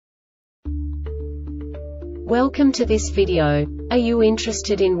Welcome to this video. Are you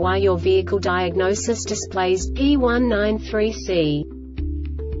interested in why your vehicle diagnosis displays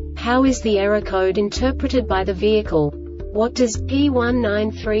P193C? How is the error code interpreted by the vehicle? What does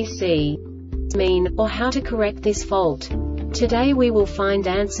P193C mean, or how to correct this fault? Today we will find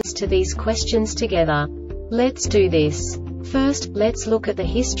answers to these questions together. Let's do this. First, let's look at the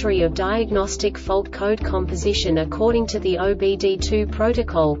history of diagnostic fault code composition according to the OBD2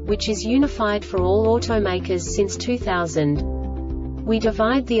 protocol, which is unified for all automakers since 2000. We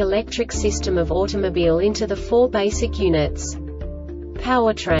divide the electric system of automobile into the four basic units: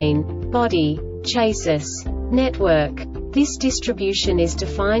 powertrain, body, chassis, network. This distribution is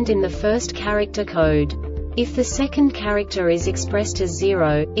defined in the first character code. If the second character is expressed as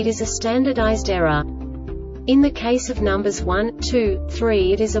 0, it is a standardized error. In the case of numbers 1, 2,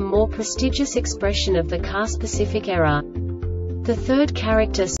 3, it is a more prestigious expression of the car-specific error. The third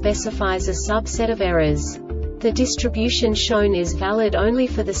character specifies a subset of errors. The distribution shown is valid only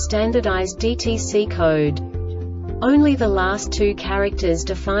for the standardized DTC code. Only the last two characters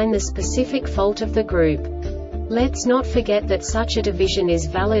define the specific fault of the group. Let's not forget that such a division is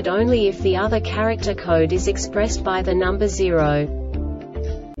valid only if the other character code is expressed by the number 0.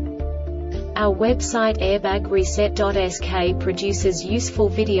 Our website airbagreset.sk produces useful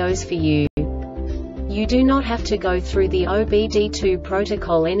videos for you. You do not have to go through the OBD2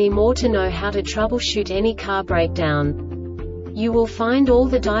 protocol anymore to know how to troubleshoot any car breakdown. You will find all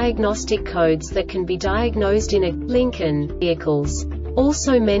the diagnostic codes that can be diagnosed in a Lincoln vehicles.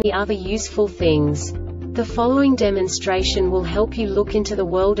 Also many other useful things. The following demonstration will help you look into the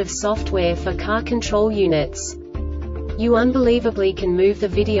world of software for car control units. You unbelievably can move the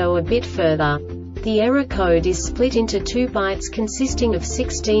video a bit further. The error code is split into 2 bytes consisting of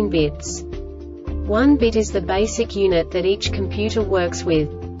 16 bits. 1 bit is the basic unit that each computer works with.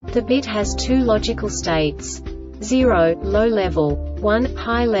 The bit has 2 logical states: 0, low level, 1,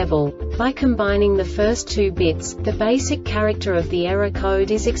 high level. By combining the first 2 bits, the basic character of the error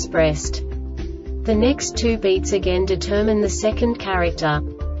code is expressed. The next 2 beats again determine the second character.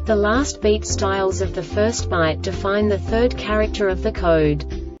 The last beat styles of the first byte define the third character of the code.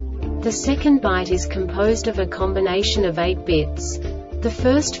 The second byte is composed of a combination of 8 bits. The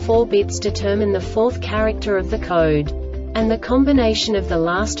first 4 bits determine the fourth character of the code. And the combination of the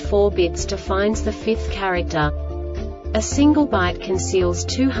last 4 bits defines the fifth character. A single byte conceals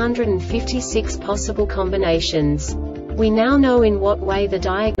 256 possible combinations. We now know in what way the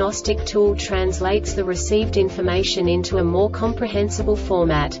diagnostic tool translates the received information into a more comprehensible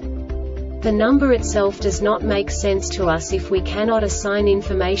format. The number itself does not make sense to us if we cannot assign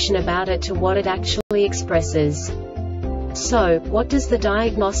information about it to what it actually expresses. So, what does the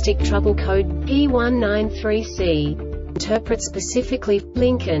diagnostic trouble code P193C interpret specifically for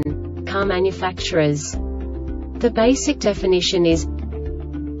Lincoln car manufacturers? The basic definition is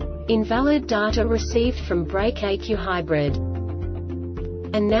invalid data received from brake ECU hybrid.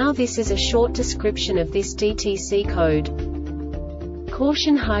 And now this is a short description of this DTC code.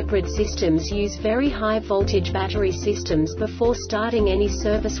 Caution: hybrid systems use very high voltage battery systems before starting any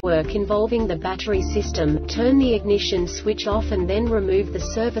service work involving the battery system. Turn the ignition switch off and then remove the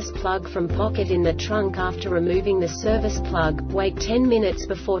service plug from pocket in the trunk. After removing the service plug, wait 10 minutes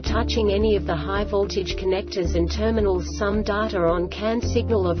before touching any of the high voltage connectors and terminals.SUM. Data on CAN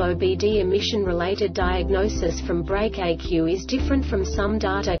signal of OBD emission related diagnosis from brake ECU is different from SUM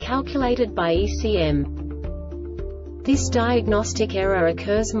data calculated by ECM. This diagnostic error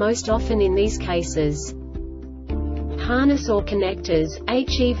occurs most often in these cases: harness or connectors,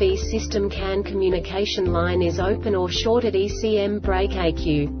 HEV system CAN communication line is open or short at ECM brake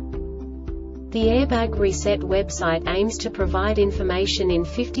ECU. The Airbag Reset website aims to provide information in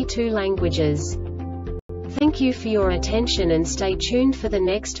 52 languages. Thank you for your attention and stay tuned for the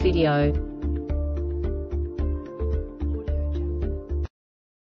next video.